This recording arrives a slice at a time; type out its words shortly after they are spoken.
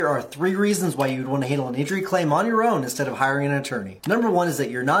There are 3 reasons why you would want to handle an injury claim on your own instead of hiring an attorney. Number 1 is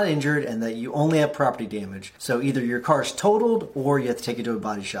that you're not injured and that you only have property damage. So either your car's totaled or you have to take it to a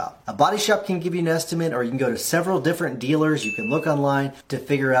body shop. A body shop can give you an estimate, or you can go to several different dealers. You can look online to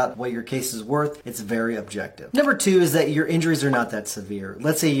figure out what your case is worth. It's very objective. Number 2 is that your injuries are not that severe.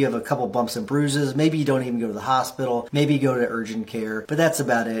 Let's say you have a couple bumps and bruises. Maybe you don't even go to the hospital. Maybe you go to urgent care, but that's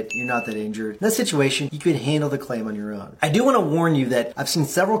about it. You're not that injured. In that situation, you can handle the claim on your own. I do want to warn you that I've seen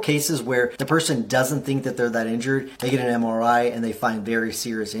several cases where the person doesn't think that they're that injured. They get an MRI and they find very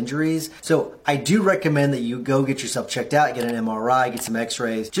serious injuries. So I do recommend that you go get yourself checked out, get an MRI, get some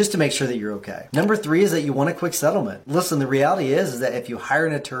x-rays, just to make sure that you're okay. Number 3 is that you want a quick settlement. Listen, the reality is that if you hire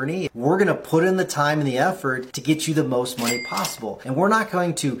an attorney, we're going to put in the time and the effort to get you the most money possible. And we're not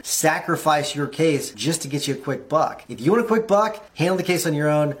going to sacrifice your case just to get you a quick buck. If you want a quick buck, handle the case on your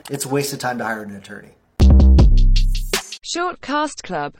own. It's a waste of time to hire an attorney. Shortcast Club.